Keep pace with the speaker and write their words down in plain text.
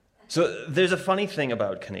So there's a funny thing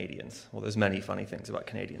about Canadians. Well, there's many funny things about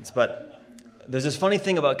Canadians, but there's this funny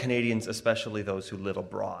thing about Canadians, especially those who live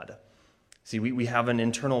abroad. See, we have an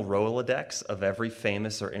internal Rolodex of every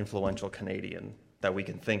famous or influential Canadian that we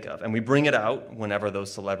can think of, and we bring it out whenever those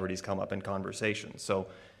celebrities come up in conversation. So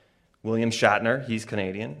William Shatner, he's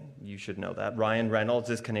Canadian. You should know that. Ryan Reynolds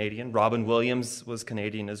is Canadian. Robin Williams was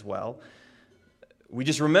Canadian as well. We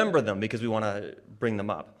just remember them because we want to bring them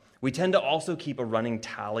up. We tend to also keep a running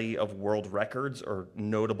tally of world records or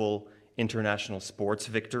notable international sports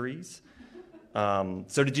victories. So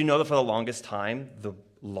did you know that for the longest time, the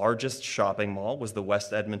largest shopping mall was the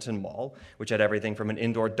West Edmonton Mall, which had everything from an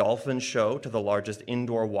indoor dolphin show to the largest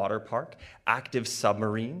indoor water park, active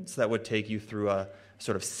submarines that would take you through a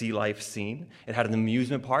sort of sea life scene. It had an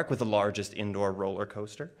amusement park with the largest indoor roller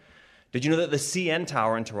coaster. Did you know that the CN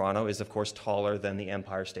Tower in Toronto is, of course, taller than the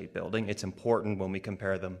Empire State Building? It's important when we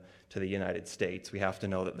compare them to the United States. We have to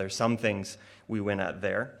know that there's some things we win at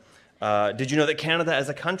there. Did you know that Canada as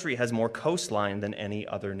a country has more coastline than any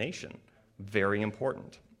other nation? Very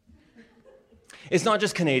important. It's not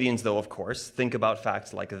just Canadians, though, of course. Think about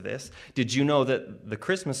facts like this. Did you know that The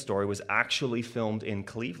Christmas Story was actually filmed in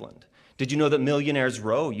Cleveland? Did you know that Millionaires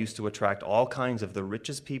Row used to attract all kinds of the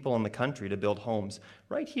richest people in the country to build homes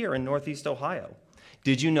right here in Northeast Ohio?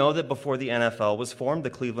 Did you know that before the NFL was formed,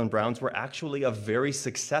 the Cleveland Browns were actually a very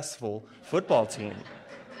successful football team?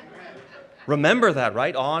 Remember that,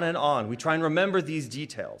 right? On and on. We try and remember these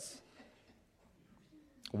details.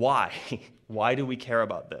 Why? Why do we care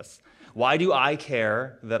about this? Why do I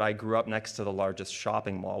care that I grew up next to the largest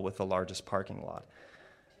shopping mall with the largest parking lot?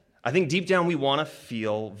 I think deep down we want to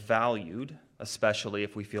feel valued, especially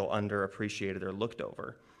if we feel underappreciated or looked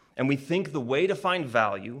over. And we think the way to find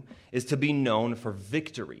value is to be known for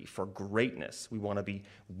victory, for greatness. We want to be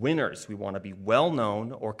winners. We want to be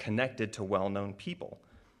well-known or connected to well-known people.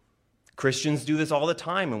 Christians do this all the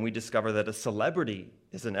time when we discover that a celebrity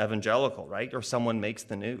is an evangelical, right? Or someone makes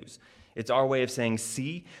the news. It's our way of saying,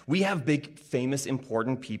 see, we have big, famous,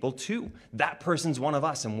 important people too. That person's one of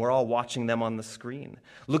us, and we're all watching them on the screen.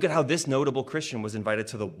 Look at how this notable Christian was invited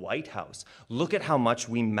to the White House. Look at how much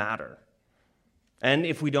we matter. And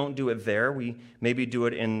if we don't do it there, we maybe do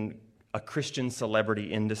it in a Christian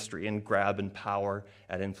celebrity industry and grab and power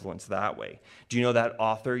and influence that way. Do you know that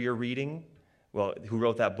author you're reading? Well, who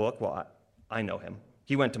wrote that book? Well, I know him.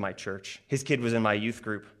 He went to my church. His kid was in my youth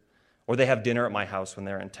group. Or they have dinner at my house when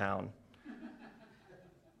they're in town.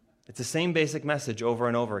 It's the same basic message over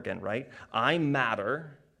and over again, right? I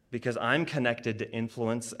matter because I'm connected to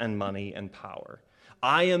influence and money and power.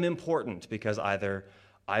 I am important because either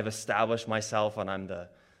I've established myself and I'm the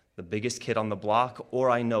biggest kid on the block, or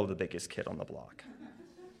I know the biggest kid on the block.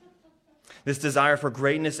 This desire for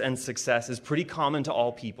greatness and success is pretty common to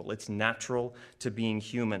all people. It's natural to being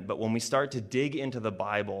human. But when we start to dig into the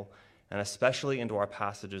Bible, and especially into our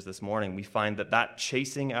passages this morning, we find that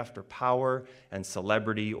chasing after power and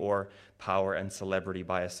celebrity, or power and celebrity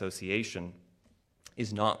by association,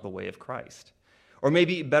 is not the way of Christ. Or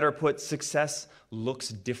maybe better put, success looks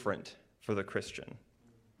different for the Christian.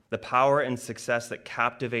 The power and success that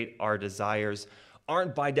captivate our desires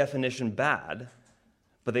aren't by definition bad,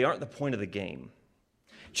 but they aren't the point of the game.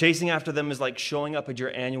 Chasing after them is like showing up at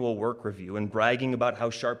your annual work review and bragging about how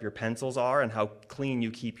sharp your pencils are and how clean you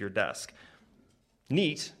keep your desk.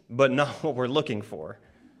 Neat, but not what we're looking for.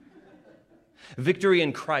 Victory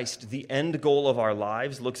in Christ, the end goal of our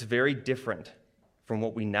lives, looks very different from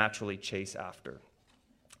what we naturally chase after.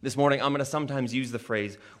 This morning, I'm going to sometimes use the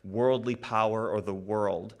phrase worldly power or the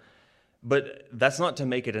world, but that's not to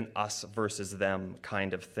make it an us versus them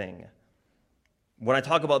kind of thing. When I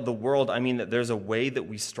talk about the world, I mean that there's a way that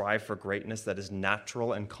we strive for greatness that is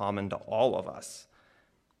natural and common to all of us.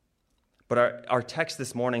 But our text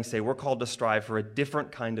this morning say we're called to strive for a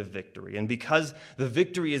different kind of victory. And because the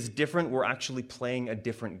victory is different, we're actually playing a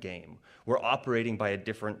different game. We're operating by a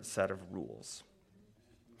different set of rules.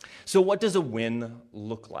 So what does a win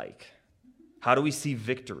look like? How do we see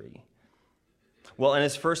victory? Well, in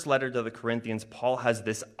his first letter to the Corinthians, Paul has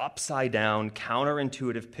this upside-down,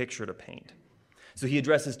 counterintuitive picture to paint. So he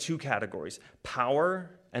addresses two categories,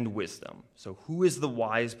 power and wisdom. So who is the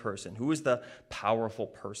wise person? Who is the powerful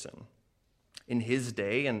person? In his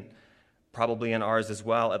day, and probably in ours as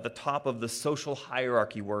well, at the top of the social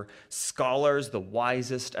hierarchy were scholars, the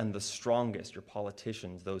wisest and the strongest, your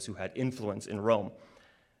politicians, those who had influence in Rome.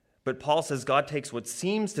 But Paul says God takes what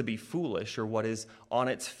seems to be foolish or what is on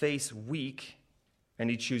its face weak, and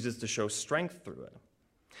he chooses to show strength through it.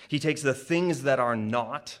 He takes the things that are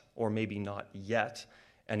not, or maybe not yet,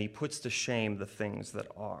 and he puts to shame the things that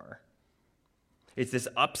are. It's this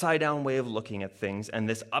upside-down way of looking at things, and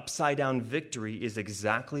this upside-down victory is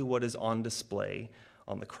exactly what is on display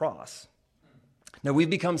on the cross. Now, we've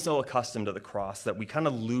become so accustomed to the cross that we kind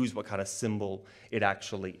of lose what kind of symbol it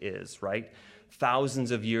actually is, right?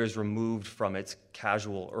 Thousands of years removed from its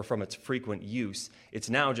casual or from its frequent use, it's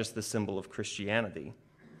now just the symbol of Christianity.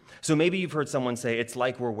 So maybe you've heard someone say it's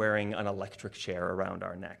like we're wearing an electric chair around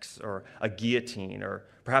our necks, or a guillotine, or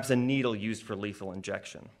perhaps a needle used for lethal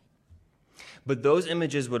injection. But those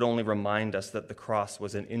images would only remind us that the cross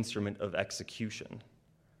was an instrument of execution.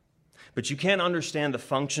 But you can't understand the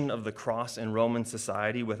function of the cross in Roman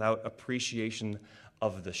society without appreciation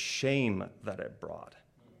of the shame that it brought.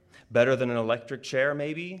 Better than an electric chair,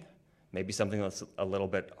 maybe something that's a little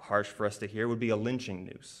bit harsh for us to hear, would be a lynching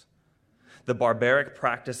noose. The barbaric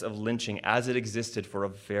practice of lynching, as it existed for a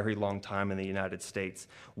very long time in the United States,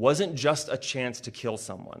 wasn't just a chance to kill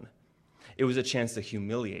someone. It was a chance to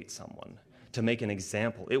humiliate someone, to make an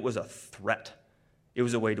example. It was a threat. It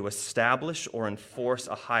was a way to establish or enforce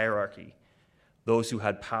a hierarchy, those who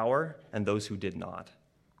had power and those who did not.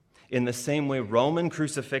 In the same way, Roman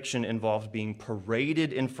crucifixion involved being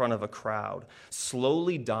paraded in front of a crowd,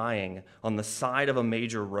 slowly dying on the side of a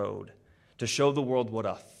major road to show the world what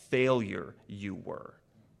a failure you were.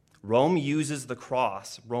 Rome used the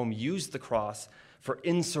cross for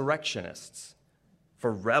insurrectionists,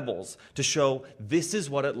 for rebels, to show this is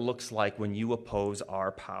what it looks like when you oppose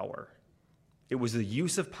our power. It was the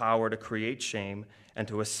use of power to create shame and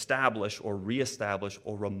to establish or reestablish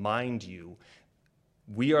or remind you,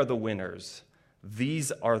 we are the winners.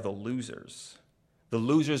 These are the losers. The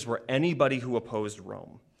losers were anybody who opposed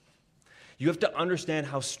Rome. You have to understand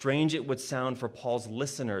how strange it would sound for Paul's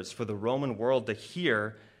listeners, for the Roman world, to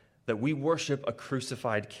hear that we worship a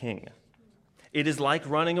crucified king. It is like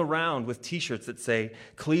running around with t-shirts that say,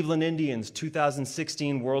 Cleveland Indians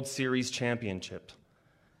 2016 World Series Championship.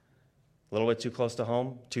 A little bit too close to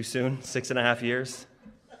home? Too soon? 6.5 years?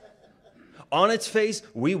 On its face,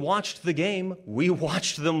 we watched the game. We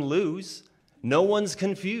watched them lose. No one's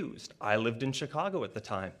confused. I lived in Chicago at the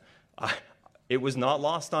time. It was not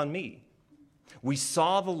lost on me. We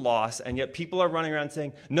saw the loss, and yet people are running around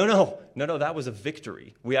saying, no, that was a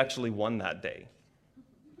victory. We actually won that day.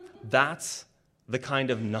 That's the kind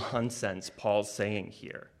of nonsense Paul's saying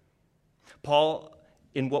here. Paul,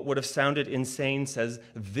 in what would have sounded insane, says,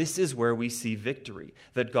 this is where we see victory,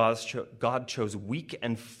 that God chose weak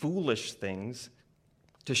and foolish things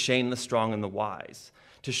to shame the strong and the wise,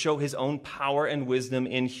 to show his own power and wisdom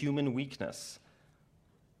in human weakness.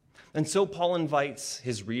 And so Paul invites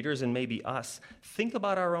his readers, and maybe us, think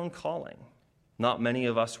about our own calling. Not many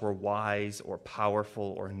of us were wise or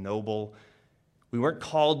powerful or noble. We weren't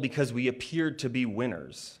called because we appeared to be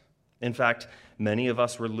winners. In fact, many of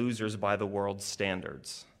us were losers by the world's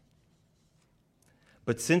standards.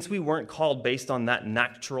 But since we weren't called based on that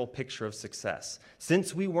natural picture of success,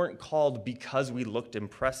 since we weren't called because we looked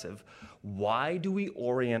impressive, why do we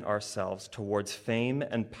orient ourselves towards fame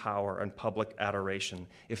and power and public adoration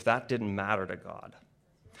if that didn't matter to God?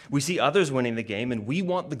 We see others winning the game, and we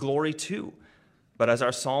want the glory too. But as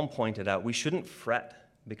our psalm pointed out, we shouldn't fret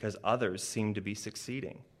because others seem to be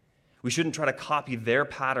succeeding. We shouldn't try to copy their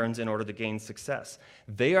patterns in order to gain success.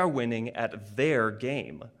 They are winning at their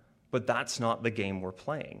game, but that's not the game we're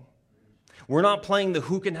playing. We're not playing the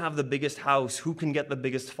who can have the biggest house, who can get the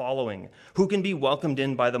biggest following, who can be welcomed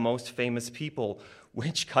in by the most famous people,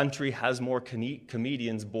 which country has more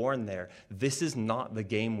comedians born there. This is not the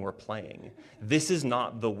game we're playing. This is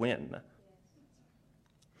not the win.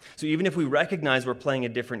 So even if we recognize we're playing a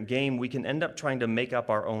different game, we can end up trying to make up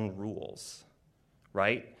our own rules,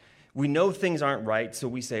 right? We know things aren't right, so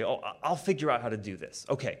we say, oh, I'll figure out how to do this.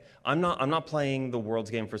 Okay, I'm not playing the world's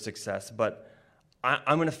game for success, but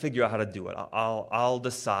I'm going to figure out how to do it. I'll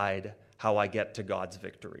decide how I get to God's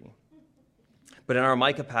victory. But in our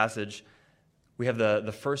Micah passage, we have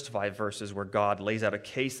the first 5 verses where God lays out a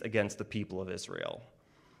case against the people of Israel.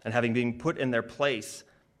 And having been put in their place,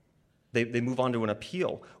 they move on to an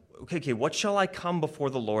appeal. Okay, what shall I come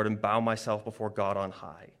before the Lord and bow myself before God on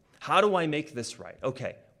high? How do I make this right?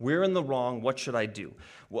 Okay, we're in the wrong. What should I do?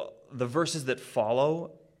 Well, the verses that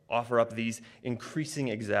follow offer up these increasing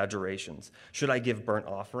exaggerations. Should I give burnt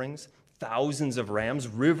offerings, thousands of rams,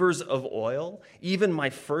 rivers of oil, even my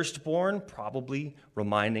firstborn, probably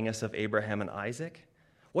reminding us of Abraham and Isaac?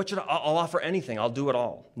 I'll offer anything. I'll do it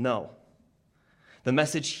all. No. The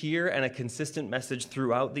message here, and a consistent message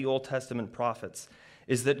throughout the Old Testament prophets,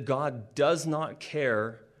 is that God does not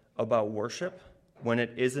care about worship when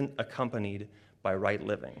it isn't accompanied by right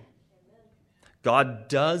living. God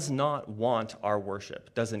does not want our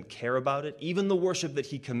worship, doesn't care about it. Even the worship that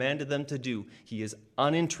he commanded them to do, he is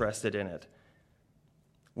uninterested in it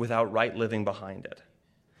without right living behind it.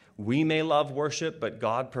 We may love worship, but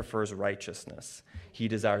God prefers righteousness. He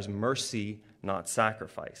desires mercy, not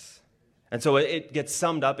sacrifice. And so it gets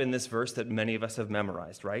summed up in this verse that many of us have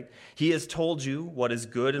memorized, right? He has told you what is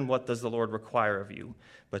good and what does the Lord require of you,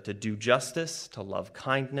 but to do justice, to love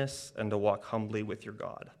kindness, and to walk humbly with your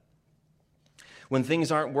God. When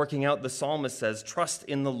things aren't working out, the psalmist says, trust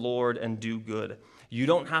in the Lord and do good. You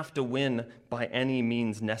don't have to win by any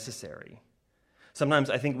means necessary. Sometimes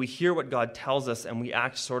I think we hear what God tells us and we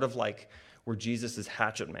act sort of like we're Jesus'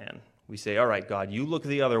 hatchet man. We say, all right, God, you look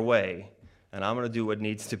the other way, and I'm going to do what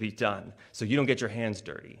needs to be done so you don't get your hands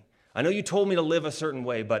dirty. I know you told me to live a certain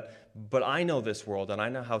way, but I know this world, and I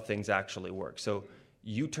know how things actually work. So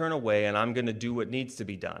you turn away, and I'm going to do what needs to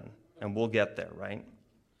be done, and we'll get there, right?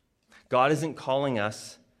 God isn't calling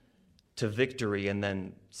us to victory and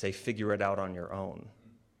then say, figure it out on your own.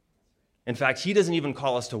 In fact, he doesn't even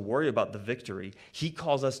call us to worry about the victory. He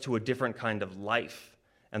calls us to a different kind of life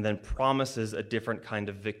and then promises a different kind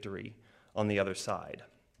of victory on the other side.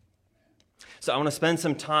 So I want to spend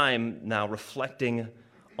some time now reflecting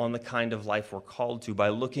on the kind of life we're called to by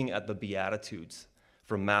looking at the Beatitudes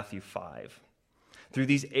from Matthew 5. Through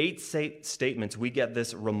these 8 statements, we get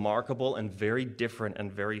this remarkable and very different and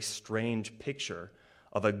very strange picture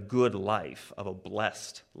of a good life, of a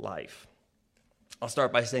blessed life. I'll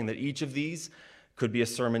start by saying that each of these could be a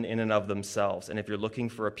sermon in and of themselves. And if you're looking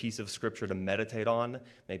for a piece of scripture to meditate on,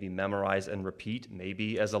 maybe memorize and repeat,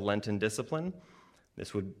 maybe as a Lenten discipline,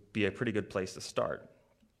 this would be a pretty good place to start.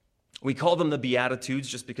 We call them the Beatitudes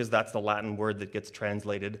just because that's the Latin word that gets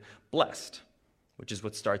translated blessed, which is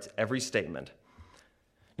what starts every statement.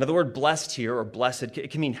 Now, the word blessed here, or blessed, it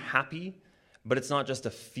can mean happy, but it's not just a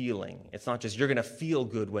feeling. It's not just you're going to feel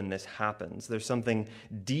good when this happens. There's something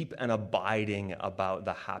deep and abiding about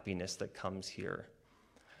the happiness that comes here.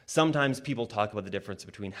 Sometimes people talk about the difference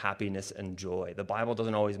between happiness and joy. The Bible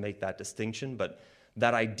doesn't always make that distinction, but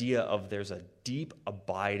that idea of there's a deep,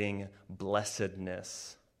 abiding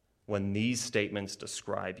blessedness when these statements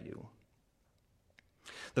describe you.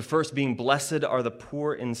 The first being, blessed are the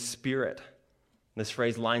poor in spirit. This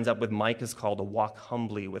phrase lines up with Micah's call to walk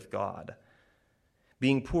humbly with God.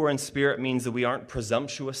 Being poor in spirit means that we aren't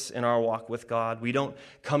presumptuous in our walk with God. We don't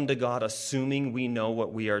come to God assuming we know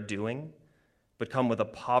what we are doing, but come with a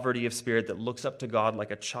poverty of spirit that looks up to God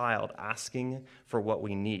like a child asking for what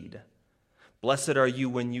we need. Blessed are you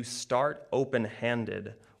when you start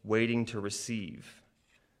open-handed, waiting to receive.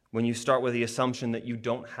 When you start with the assumption that you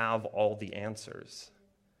don't have all the answers.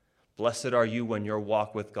 Blessed are you when your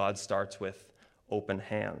walk with God starts with open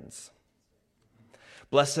hands.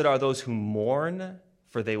 Blessed are those who mourn,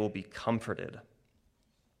 for they will be comforted.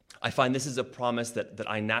 I find this is a promise that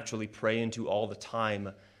I naturally pray into all the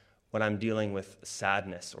time when I'm dealing with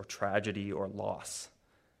sadness or tragedy or loss.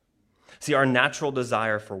 See, our natural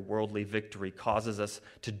desire for worldly victory causes us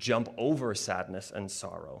to jump over sadness and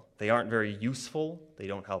sorrow. They aren't very useful. They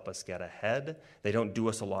don't help us get ahead. They don't do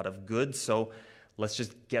us a lot of good. So let's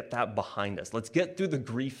just get that behind us. Let's get through the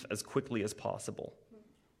grief as quickly as possible.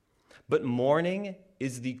 But mourning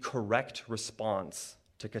is the correct response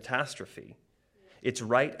to catastrophe. It's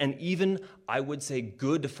right and even, I would say,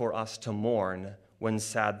 good for us to mourn when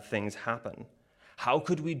sad things happen. How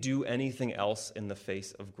could we do anything else in the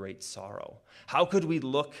face of great sorrow? How could we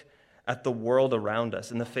look at the world around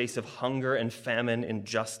us in the face of hunger and famine,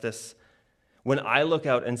 injustice? When I look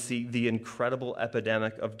out and see the incredible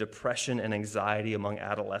epidemic of depression and anxiety among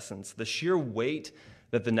adolescents, the sheer weight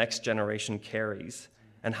that the next generation carries,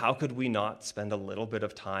 and how could we not spend a little bit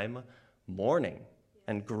of time mourning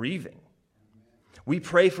and grieving? We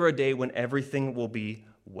pray for a day when everything will be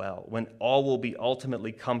well, when all will be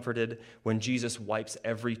ultimately comforted, when Jesus wipes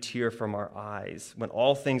every tear from our eyes, when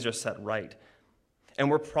all things are set right. And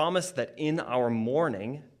we're promised that in our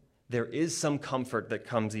mourning, there is some comfort that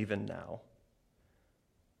comes even now.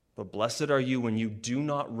 But blessed are you when you do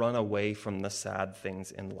not run away from the sad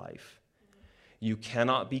things in life. You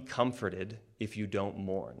cannot be comforted if you don't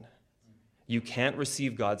mourn. You can't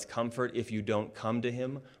receive God's comfort if you don't come to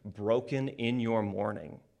him broken in your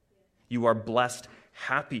mourning. You are blessed,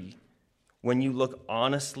 happy, when you look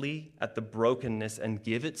honestly at the brokenness and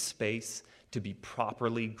give it space to be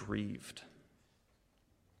properly grieved.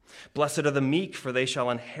 Blessed are the meek, for they shall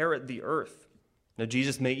inherit the earth. Now,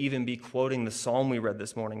 Jesus may even be quoting the psalm we read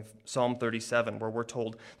this morning, Psalm 37, where we're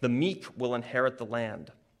told, the meek will inherit the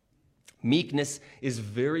land. Meekness is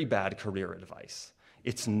very bad career advice.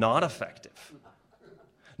 It's not effective.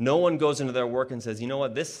 No one goes into their work and says, you know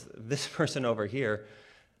what, this person over here,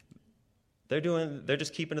 they're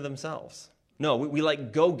just keeping to themselves. No, we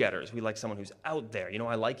like go-getters. We like someone who's out there.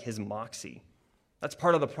 I like his moxie. That's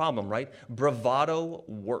part of the problem, right? Bravado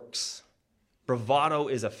works. Bravado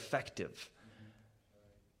is effective.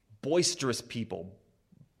 Boisterous people,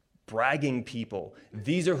 bragging people,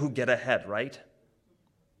 these are who get ahead, right?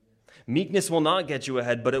 Meekness will not get you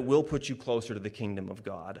ahead, but it will put you closer to the kingdom of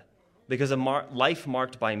God. Because a life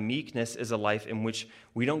marked by meekness is a life in which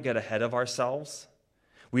we don't get ahead of ourselves.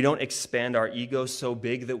 We don't expand our ego so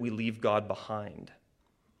big that we leave God behind.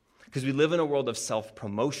 Because we live in a world of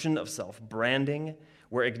self-promotion, of self-branding,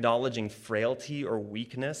 where acknowledging frailty or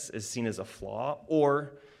weakness is seen as a flaw,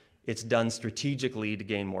 or it's done strategically to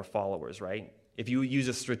gain more followers, right? If you use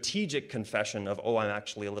a strategic confession of, I'm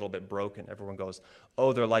actually a little bit broken, everyone goes,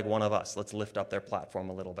 they're like one of us. Let's lift up their platform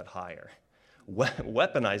a little bit higher.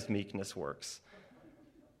 Weaponized meekness works.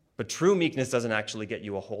 But true meekness doesn't actually get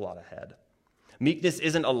you a whole lot ahead. Meekness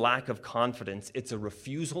isn't a lack of confidence. It's a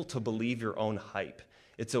refusal to believe your own hype.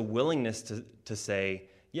 It's a willingness to say,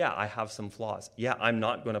 yeah, I have some flaws. Yeah, I'm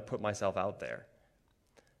not going to put myself out there.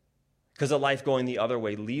 Because a life going the other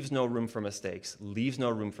way leaves no room for mistakes, leaves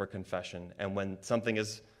no room for confession. And when something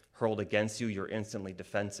is hurled against you, you're instantly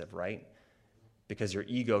defensive, right? Because your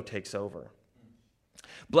ego takes over.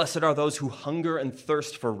 Blessed are those who hunger and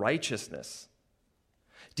thirst for righteousness.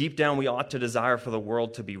 Deep down, we ought to desire for the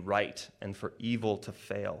world to be right and for evil to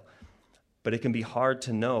fail. But it can be hard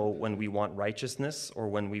to know when we want righteousness or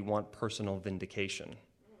when we want personal vindication.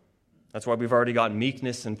 That's why we've already got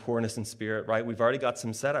meekness and poorness in spirit, right? We've already got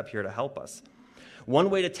some setup here to help us. One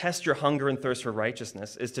way to test your hunger and thirst for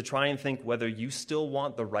righteousness is to try and think whether you still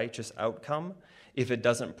want the righteous outcome if it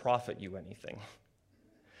doesn't profit you anything.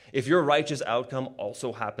 If your righteous outcome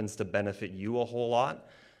also happens to benefit you a whole lot,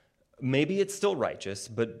 maybe it's still righteous,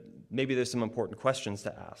 but maybe there's some important questions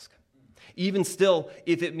to ask. Even still,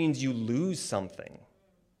 if it means you lose something,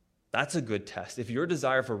 that's a good test. If your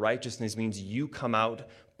desire for righteousness means you come out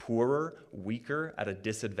poorer, weaker, at a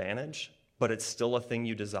disadvantage, but it's still a thing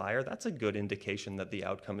you desire, that's a good indication that the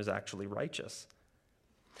outcome is actually righteous.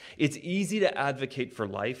 It's easy to advocate for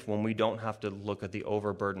life when we don't have to look at the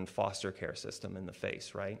overburdened foster care system in the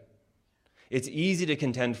face, right? It's easy to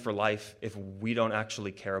contend for life if we don't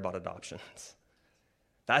actually care about adoptions.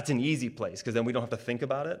 That's an easy place, because then we don't have to think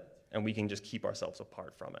about it, and we can just keep ourselves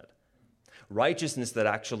apart from it. Righteousness that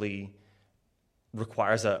actually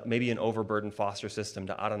requires maybe an overburdened foster system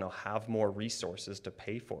to, have more resources to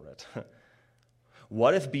pay for it.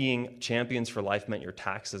 What if being champions for life meant your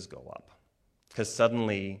taxes go up? Because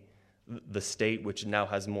suddenly the state, which now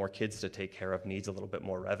has more kids to take care of, needs a little bit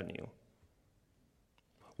more revenue.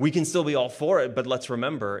 We can still be all for it, but let's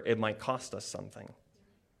remember it might cost us something.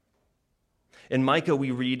 In Micah,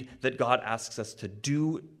 we read that God asks us to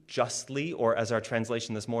do justly, or as our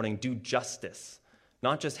translation this morning, do justice.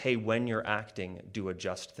 Not just, hey, when you're acting, do a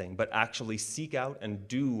just thing, but actually seek out and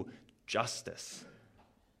do justice.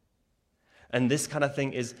 And this kind of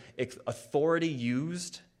thing is authority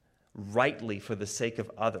used rightly for the sake of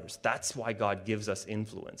others. That's why God gives us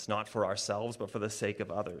influence, not for ourselves, but for the sake of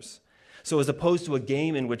others. So as opposed to a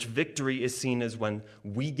game in which victory is seen as when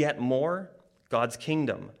we get more, God's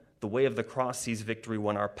kingdom, the way of the cross, sees victory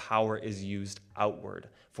when our power is used outward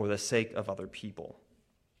for the sake of other people.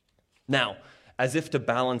 Now, as if to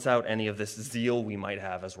balance out any of this zeal we might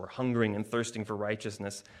have as we're hungering and thirsting for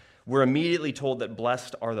righteousness, we're immediately told that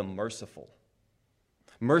blessed are the merciful.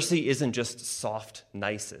 Mercy isn't just soft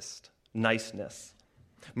niceness.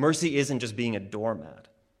 Mercy isn't just being a doormat.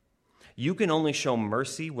 You can only show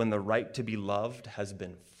mercy when the right to be loved has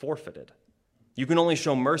been forfeited. You can only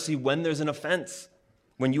show mercy when there's an offense,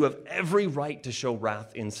 when you have every right to show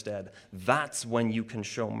wrath instead. That's when you can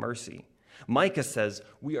show mercy. Micah says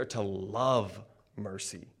we are to love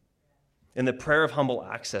mercy. In the prayer of humble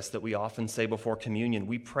access that we often say before communion,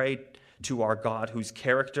 we pray to our God whose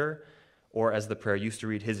character, or as the prayer used to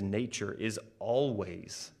read, his nature, is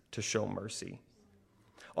always to show mercy.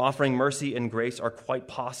 Offering mercy and grace are quite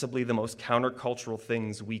possibly the most countercultural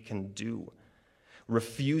things we can do.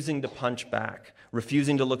 Refusing to punch back,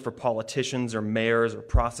 refusing to look for politicians or mayors or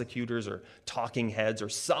prosecutors or talking heads or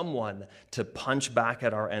someone to punch back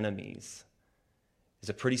at our enemies is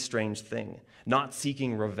a pretty strange thing. Not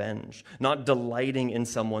seeking revenge, not delighting in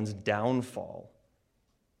someone's downfall.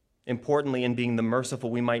 Importantly, in being the merciful,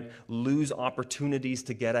 we might lose opportunities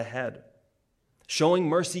to get ahead. Showing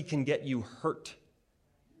mercy can get you hurt,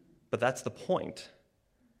 but that's the point.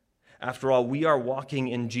 After all, we are walking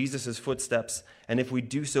in Jesus' footsteps, and if we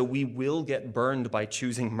do so, we will get burned by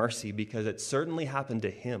choosing mercy because it certainly happened to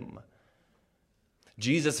him.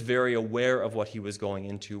 Jesus, very aware of what he was going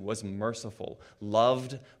into, was merciful,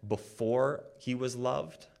 loved before he was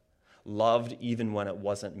loved, loved even when it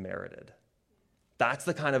wasn't merited. That's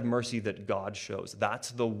the kind of mercy that God shows.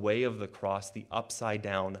 That's the way of the cross, the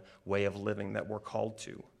upside-down way of living that we're called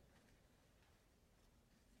to.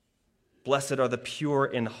 Blessed are the pure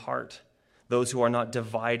in heart, those who are not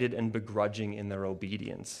divided and begrudging in their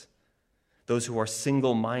obedience, those who are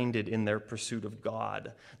single-minded in their pursuit of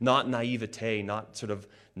God, not naivete, not sort of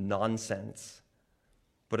nonsense,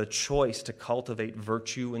 but a choice to cultivate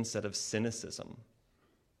virtue instead of cynicism.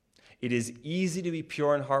 It is easy to be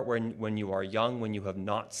pure in heart when you are young, when you have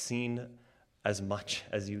not seen as much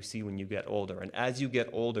as you see when you get older. And as you get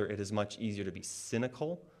older, it is much easier to be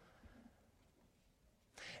cynical.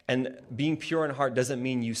 And being pure in heart doesn't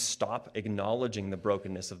mean you stop acknowledging the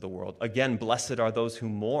brokenness of the world. Again, blessed are those who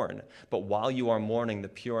mourn. But while you are mourning, the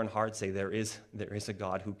pure in heart say, there is a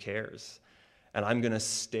God who cares. And I'm going to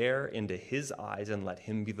stare into his eyes and let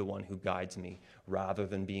him be the one who guides me, rather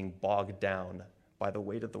than being bogged down by the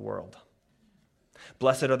weight of the world.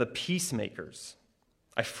 Blessed are the peacemakers.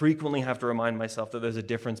 I frequently have to remind myself that there's a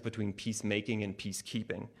difference between peacemaking and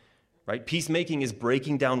peacekeeping. Right? Peacemaking is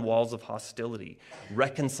breaking down walls of hostility,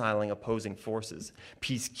 reconciling opposing forces.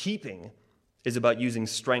 Peacekeeping is about using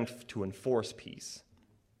strength to enforce peace.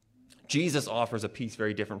 Jesus offers a peace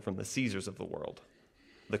very different from the Caesars of the world.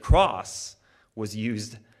 The cross was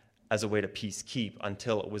used as a way to peacekeep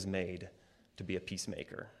until it was made to be a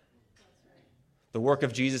peacemaker. The work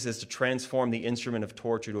of Jesus is to transform the instrument of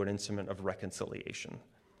torture to an instrument of reconciliation.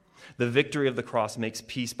 The victory of the cross makes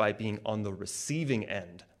peace by being on the receiving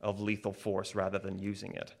end of lethal force rather than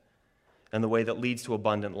using it. And the way that leads to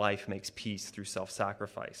abundant life makes peace through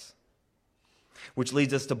self-sacrifice. Which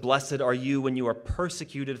leads us to, blessed are you when you are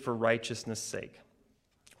persecuted for righteousness' sake,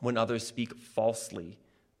 when others speak falsely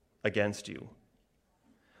against you.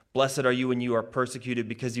 Blessed are you when you are persecuted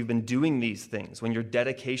because you've been doing these things, when your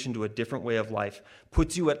dedication to a different way of life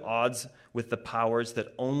puts you at odds with the powers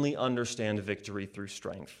that only understand victory through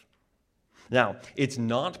strength. Now, it's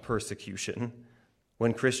not persecution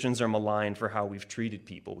when Christians are maligned for how we've treated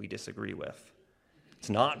people we disagree with. It's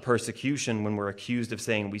not persecution when we're accused of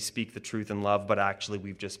saying we speak the truth in love, but actually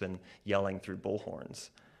we've just been yelling through bullhorns.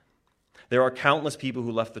 There are countless people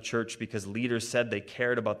who left the church because leaders said they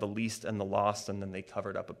cared about the least and the lost, and then they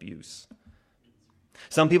covered up abuse.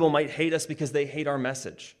 Some people might hate us because they hate our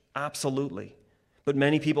message. Absolutely. But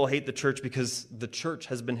many people hate the church because the church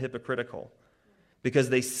has been hypocritical, because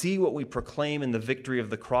they see what we proclaim in the victory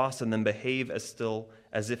of the cross and then behave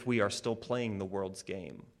as if we are still playing the world's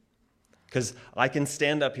game. Because I can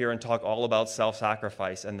stand up here and talk all about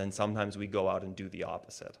self-sacrifice, and then sometimes we go out and do the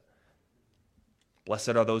opposite. Blessed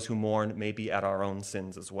are those who mourn, maybe at our own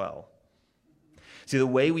sins as well. See, the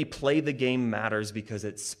way we play the game matters because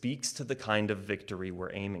it speaks to the kind of victory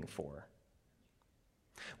we're aiming for.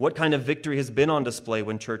 What kind of victory has been on display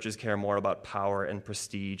when churches care more about power and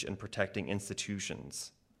prestige and protecting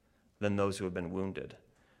institutions than those who have been wounded?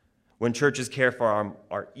 When churches care for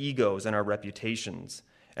our egos and our reputations,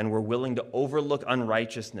 and we're willing to overlook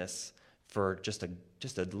unrighteousness for just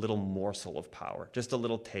a little morsel of power, just a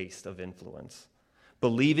little taste of influence,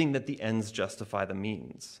 believing that the ends justify the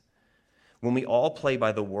means. When we all play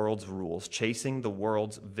by the world's rules, chasing the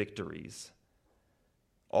world's victories,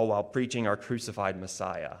 all while preaching our crucified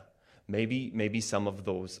Messiah, maybe some of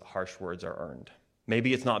those harsh words are earned.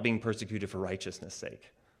 Maybe it's not being persecuted for righteousness'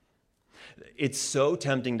 sake. It's so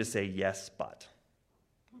tempting to say yes, but,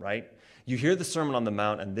 right? You hear the Sermon on the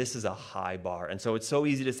Mount, and this is a high bar. And so it's so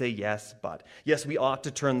easy to say yes, but. Yes, we ought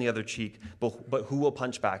to turn the other cheek, but who will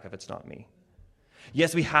punch back if it's not me?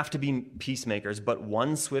 Yes, we have to be peacemakers, but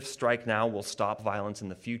one swift strike now will stop violence in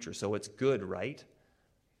the future, so it's good, right?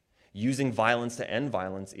 Using violence to end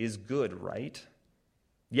violence is good, right?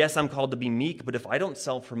 Yes, I'm called to be meek, but if I don't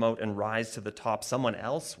self-promote and rise to the top, someone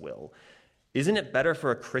else will. Isn't it better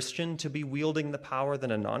for a Christian to be wielding the power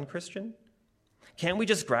than a non-Christian? Can't we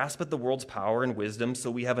just grasp at the world's power and wisdom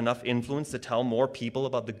so we have enough influence to tell more people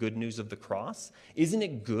about the good news of the cross? Isn't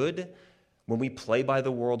it good when we play by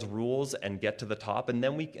the world's rules and get to the top, and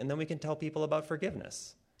then we can tell people about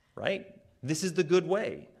forgiveness, right? This is the good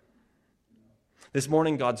way. This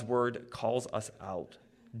morning, God's word calls us out.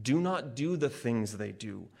 Do not do the things they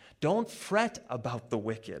do. Don't fret about the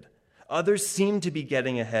wicked. Others seem to be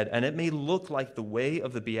getting ahead, and it may look like the way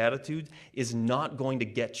of the Beatitudes is not going to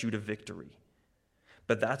get you to victory.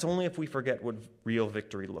 But that's only if we forget what real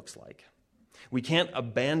victory looks like. We can't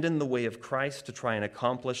abandon the way of Christ to try and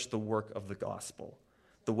accomplish the work of the gospel.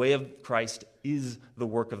 The way of Christ is the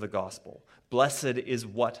work of the gospel. Blessed is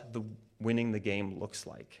what winning the game looks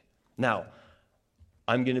like. Now,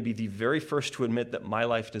 I'm going to be the very first to admit that my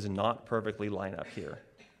life does not perfectly line up here.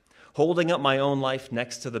 Holding up my own life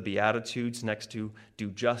next to the Beatitudes, next to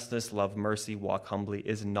do justice, love mercy, walk humbly,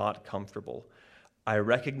 is not comfortable. I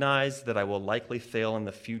recognize that I will likely fail in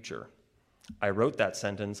the future. I wrote that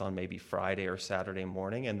sentence on maybe Friday or Saturday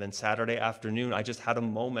morning, and then Saturday afternoon, I just had a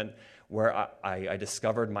moment where I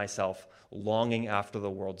discovered myself longing after the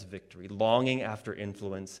world's victory, longing after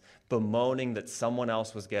influence, bemoaning that someone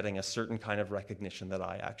else was getting a certain kind of recognition that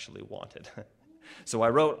I actually wanted. So I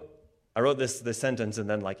wrote this sentence, and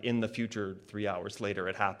then like in the future, 3 hours later,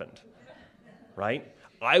 it happened, right?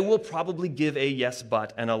 I will probably give a yes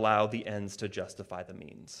but and allow the ends to justify the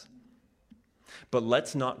means. But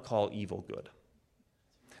let's not call evil good.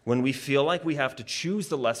 When we feel like we have to choose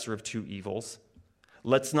the lesser of two evils,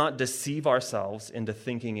 let's not deceive ourselves into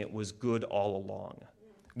thinking it was good all along.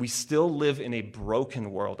 We still live in a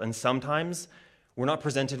broken world, and sometimes we're not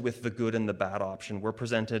presented with the good and the bad option. We're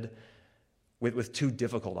presented with two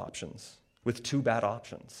difficult options, with two bad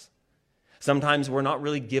options. Sometimes we're not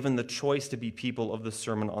really given the choice to be people of the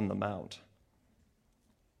Sermon on the Mount.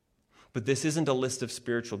 But this isn't a list of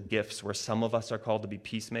spiritual gifts where some of us are called to be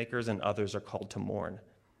peacemakers and others are called to mourn.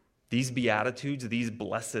 These Beatitudes, these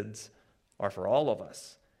blesseds, are for all of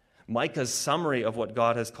us. Micah's summary of what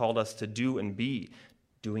God has called us to do and be,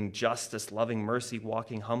 doing justice, loving mercy,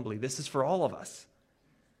 walking humbly, this is for all of us.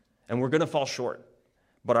 And we're going to fall short.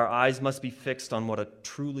 But our eyes must be fixed on what a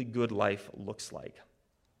truly good life looks like.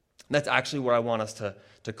 That's actually where I want us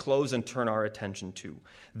to close and turn our attention to.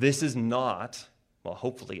 This is not, well,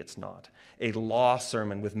 hopefully it's not, a law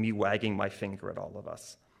sermon with me wagging my finger at all of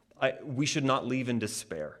us. We should not leave in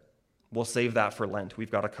despair. We'll save that for Lent.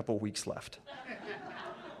 We've got a couple weeks left.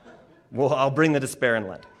 I'll bring the despair in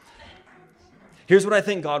Lent. Here's what I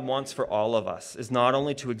think God wants for all of us, is not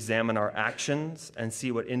only to examine our actions and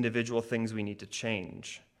see what individual things we need to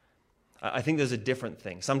change. I think there's a different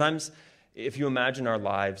thing. Sometimes, if you imagine our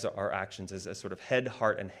lives, our actions as sort of head,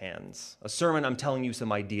 heart, and hands. A sermon, I'm telling you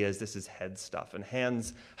some ideas, this is head stuff. And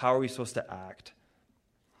hands, how are we supposed to act?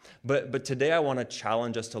 But today I want to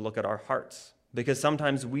challenge us to look at our hearts, because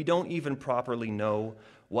sometimes we don't even properly know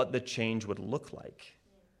what the change would look like.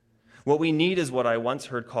 What we need is what I once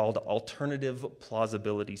heard called alternative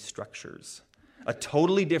plausibility structures, a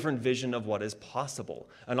totally different vision of what is possible,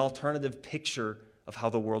 an alternative picture of how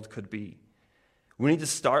the world could be. We need to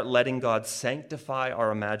start letting God sanctify our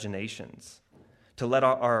imaginations, to let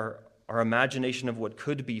our imagination of what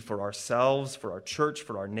could be for ourselves, for our church,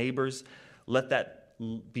 for our neighbors, let that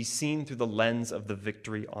be seen through the lens of the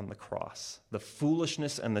victory on the cross, the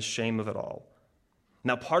foolishness and the shame of it all.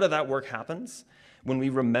 Now, part of that work happens when we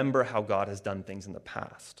remember how God has done things in the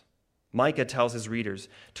past. Micah tells his readers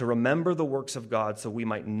to remember the works of God so we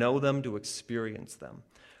might know them, to experience them.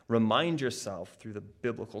 Remind yourself through the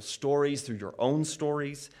biblical stories, through your own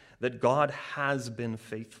stories, that God has been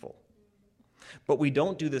faithful. But we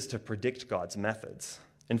don't do this to predict God's methods.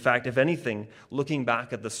 In fact, if anything, looking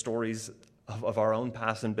back at the stories of our own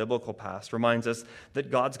past and biblical past reminds us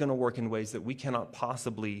that God's going to work in ways that we cannot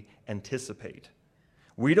possibly anticipate.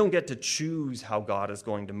 We don't get to choose how God is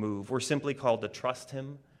going to move. We're simply called to trust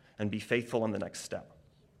him and be faithful in the next step.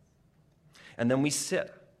 And then we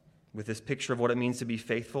sit with this picture of what it means to be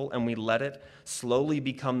faithful, and we let it slowly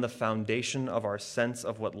become the foundation of our sense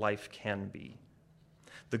of what life can be.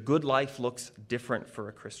 The good life looks different for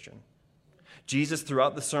a Christian. Jesus,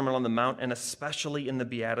 throughout the Sermon on the Mount, and especially in the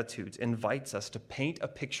Beatitudes, invites us to paint a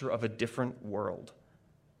picture of a different world,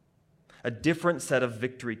 a different set of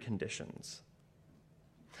victory conditions.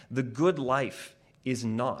 The good life is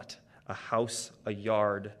not a house, a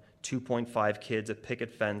yard, 2.5 kids, a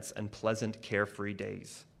picket fence, and pleasant, carefree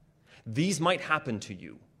days. These might happen to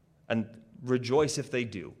you, and rejoice if they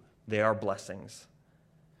do. They are blessings.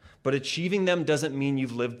 But achieving them doesn't mean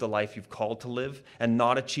you've lived the life you've called to live, and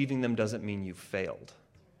not achieving them doesn't mean you've failed.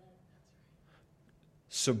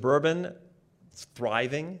 Suburban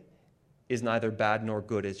thriving is neither bad nor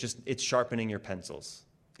good. It's sharpening your pencils.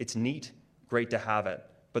 It's neat, great to have it,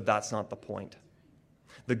 but that's not the point.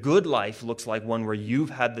 The good life looks like one where you've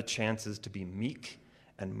had the chances to be meek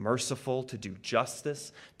and merciful, to do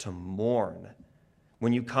justice, to mourn.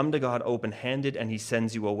 When you come to God open-handed and he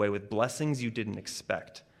sends you away with blessings you didn't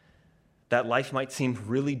expect. That life might seem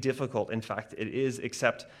really difficult. In fact, it is,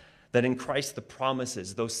 except that in Christ the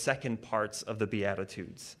promises, those second parts of the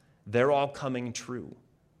Beatitudes, they're all coming true.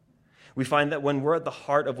 We find that when we're at the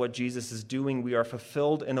heart of what Jesus is doing, we are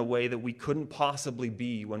fulfilled in a way that we couldn't possibly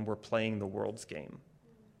be when we're playing the world's game.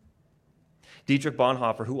 Dietrich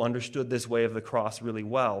Bonhoeffer, who understood this way of the cross really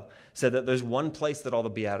well, said that there's one place that all the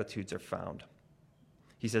Beatitudes are found.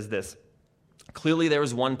 He says this: Clearly, there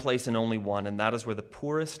is one place and only one, and that is where the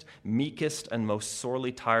poorest, meekest, and most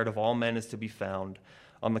sorely tired of all men is to be found,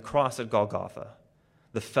 on the cross at Golgotha.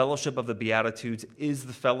 The fellowship of the Beatitudes is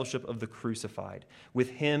the fellowship of the crucified. With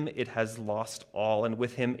him it has lost all, and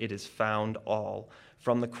with him it is found all.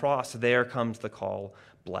 From the cross there comes the call,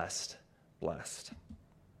 blessed, blessed.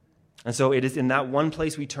 And so it is in that one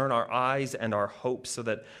place we turn our eyes and our hopes so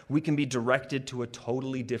that we can be directed to a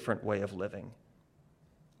totally different way of living.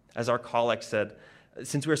 As our collect said,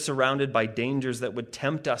 since we're surrounded by dangers that would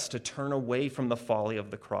tempt us to turn away from the folly of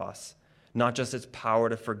the cross, not just its power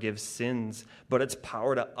to forgive sins, but its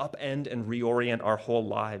power to upend and reorient our whole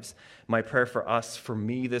lives, my prayer for us, for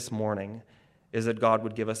me this morning, is that God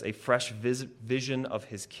would give us a fresh vision of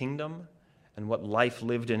his kingdom and what life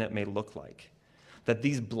lived in it may look like. That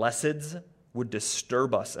these blesseds would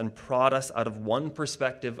disturb us and prod us out of one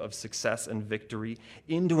perspective of success and victory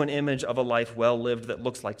into an image of a life well lived that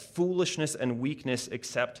looks like foolishness and weakness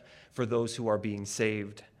except for those who are being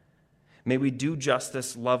saved. May we do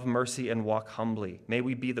justice, love mercy, and walk humbly. May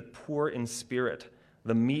we be the poor in spirit,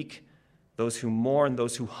 the meek, those who mourn,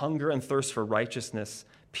 those who hunger and thirst for righteousness,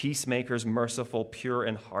 peacemakers, merciful, pure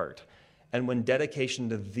in heart. And when dedication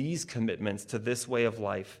to these commitments, to this way of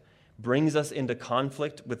life, brings us into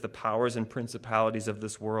conflict with the powers and principalities of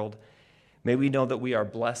this world, may we know that we are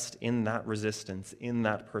blessed in that resistance, in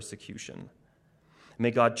that persecution. May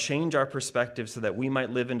God change our perspective so that we might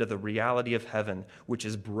live into the reality of heaven, which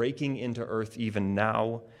is breaking into earth even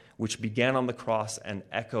now, which began on the cross and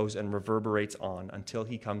echoes and reverberates on until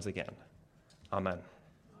he comes again. Amen.